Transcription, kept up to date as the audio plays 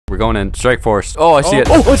We're going in. Strike force. Oh, I see it.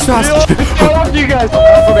 Oh, it's fast. Yo, you guys.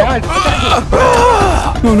 From behind.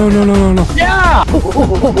 No. Yeah.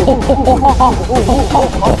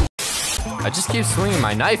 I just keep swinging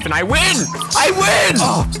my knife and I win! I win!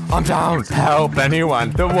 Oh, I'm down. Help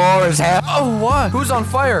anyone. The war is hell. Oh, what? Who's on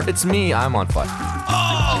fire? It's me. I'm on fire.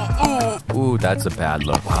 Oh, ooh, that's a bad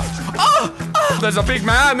look. Wow. Oh, there's a big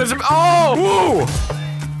man. There's a... Oh, ooh.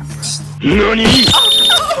 Nani?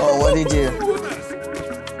 Oh, what did you do?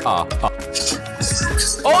 Oh.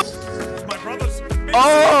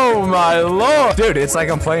 Oh, my lord. Dude, it's like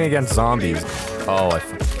I'm playing against zombies. Oh,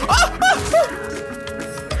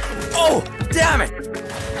 Oh, damn it!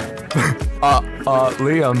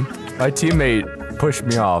 Liam, my teammate pushed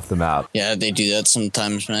me off the map. Yeah, they do that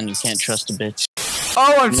sometimes, man. You can't trust a bitch.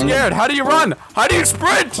 Oh, I'm scared. How do you run? How do you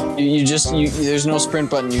sprint? There's no sprint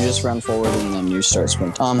button. You just run forward and then you start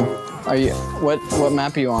sprinting. What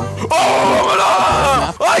map are you on?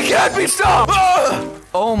 Oh, I can't be stopped!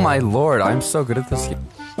 Oh my lord, I'm so good at this game.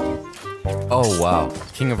 Oh wow,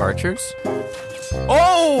 King of Archers?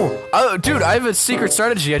 Oh, dude, I have a secret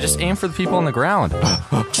strategy. I just aim for the people on the ground.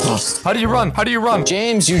 How do you run? How do you run?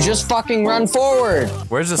 James, you just fucking run forward.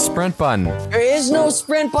 Where's the sprint button? There is no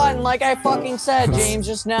sprint button, like I fucking said, James,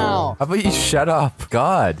 just now. How about you shut up?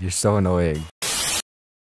 God, you're so annoying.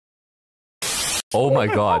 Oh my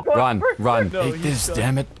god, run. Take this,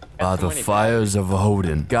 damn it. The fires of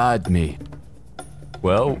Odin guide me.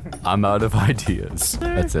 Well, I'm out of ideas.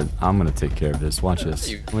 That's it. I'm gonna take care of this. Watch this.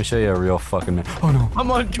 Let me show you a real fucking man. Oh no. I'm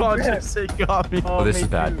unconscious. They got me. Oh, this is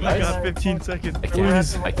bad. I got 15 seconds. I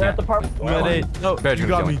can't. No, Bear's you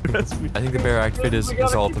gonna got me. kill me. I think the bear activated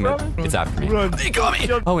his ultimate. It's after me. Run. He got me!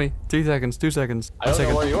 Oh wait, 3 seconds, 2 seconds. I don't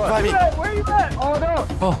know where you are. Where you at? Oh no.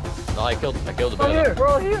 Oh. No, I killed the bear. We're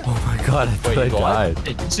all here. Oh my god, I thought I died.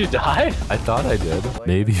 Did you die? I thought I did.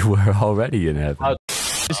 Maybe we're already in heaven.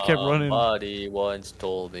 Just kept running. Somebody once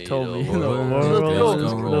told me. The world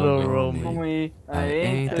is a little roamy. I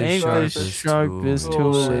ain't the sharpest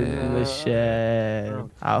tool in the shed.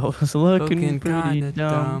 I was looking pretty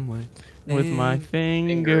dumb with my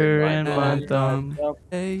finger and my thumb.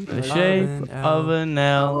 The shape of an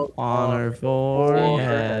L on her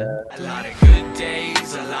forehead. A lot of good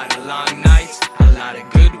days, a lot of long nights, a lot of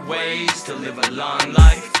good ways to live a long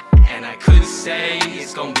life. And I could say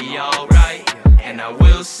it's gonna be alright. And I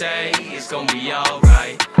will say it's gonna be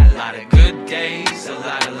alright. A lot of good days, a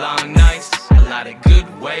lot of long nights, a lot of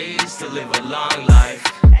good ways to live a long life.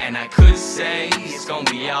 And I could say it's gonna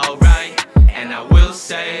be alright. And I will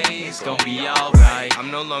say it's gonna be alright.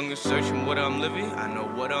 I'm no longer searching what I'm living, I know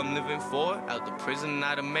what I'm living for. Out the prison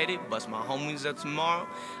I done made it, bust my homies up tomorrow.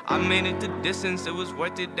 I made it the distance, it was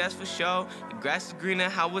worth it, that's for sure. The grass is greener,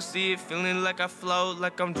 how I see it, feeling like I float,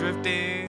 like I'm drifting.